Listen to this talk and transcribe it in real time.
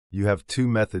You have two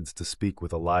methods to speak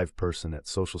with a live person at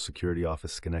Social Security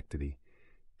Office Schenectady.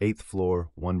 8th floor,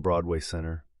 1 Broadway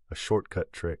Center, a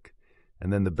shortcut trick,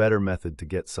 and then the better method to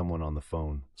get someone on the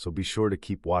phone, so be sure to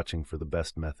keep watching for the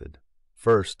best method.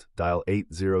 First, dial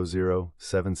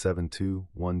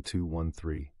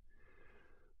 800-772-1213.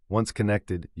 Once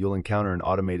connected, you'll encounter an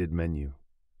automated menu.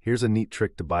 Here's a neat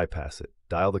trick to bypass it.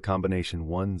 Dial the combination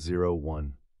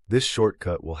 101. This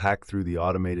shortcut will hack through the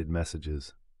automated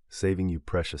messages, saving you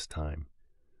precious time.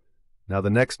 Now the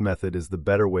next method is the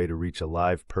better way to reach a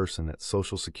live person at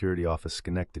Social Security Office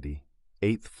Schenectady,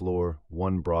 8th floor,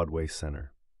 1 Broadway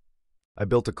Center. I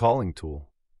built a calling tool.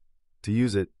 To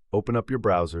use it, open up your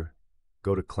browser,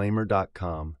 go to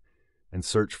claimer.com, and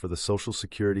search for the Social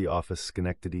Security Office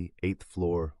Schenectady 8th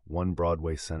floor, 1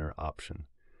 Broadway Center option.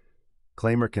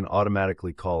 Claimer can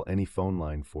automatically call any phone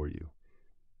line for you.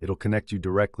 It'll connect you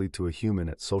directly to a human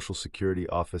at Social Security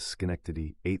Office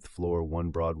Schenectady 8th floor,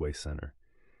 1 Broadway Center.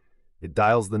 It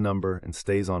dials the number and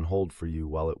stays on hold for you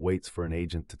while it waits for an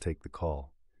agent to take the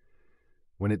call.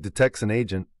 When it detects an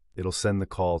agent, it'll send the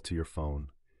call to your phone.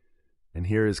 And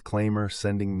here is Claimer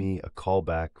sending me a call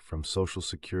back from Social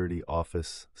Security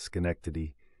Office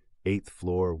Schenectady, 8th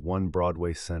floor, 1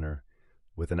 Broadway Center,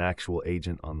 with an actual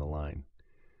agent on the line.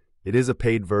 It is a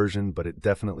paid version, but it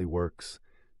definitely works.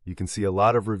 You can see a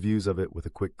lot of reviews of it with a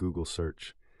quick Google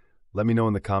search. Let me know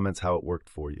in the comments how it worked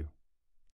for you.